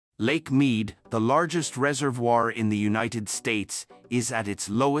Lake Mead, the largest reservoir in the United States, is at its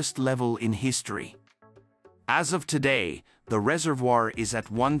lowest level in history. As of today, the reservoir is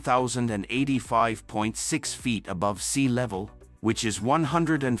at 1,085.6 feet above sea level, which is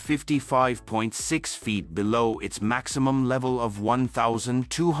 155.6 feet below its maximum level of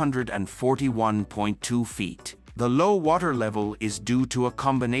 1,241.2 feet. The low water level is due to a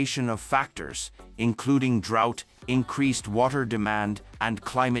combination of factors, including drought, increased water demand, and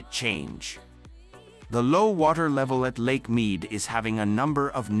climate change. The low water level at Lake Mead is having a number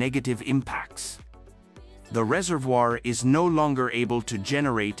of negative impacts. The reservoir is no longer able to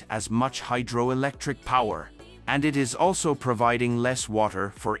generate as much hydroelectric power, and it is also providing less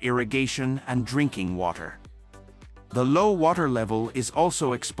water for irrigation and drinking water. The low water level is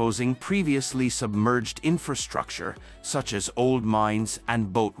also exposing previously submerged infrastructure, such as old mines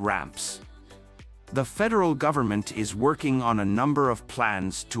and boat ramps. The federal government is working on a number of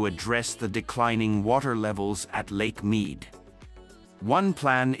plans to address the declining water levels at Lake Mead. One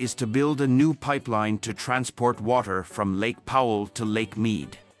plan is to build a new pipeline to transport water from Lake Powell to Lake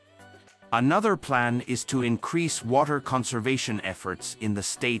Mead. Another plan is to increase water conservation efforts in the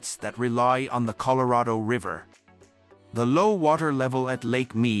states that rely on the Colorado River. The low water level at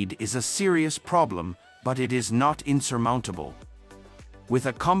Lake Mead is a serious problem, but it is not insurmountable. With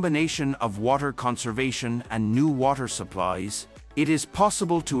a combination of water conservation and new water supplies, it is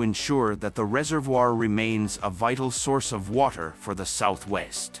possible to ensure that the reservoir remains a vital source of water for the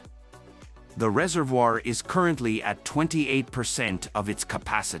Southwest. The reservoir is currently at 28% of its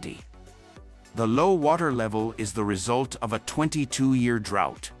capacity. The low water level is the result of a 22-year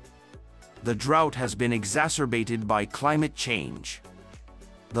drought. The drought has been exacerbated by climate change.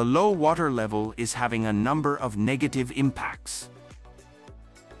 The low water level is having a number of negative impacts.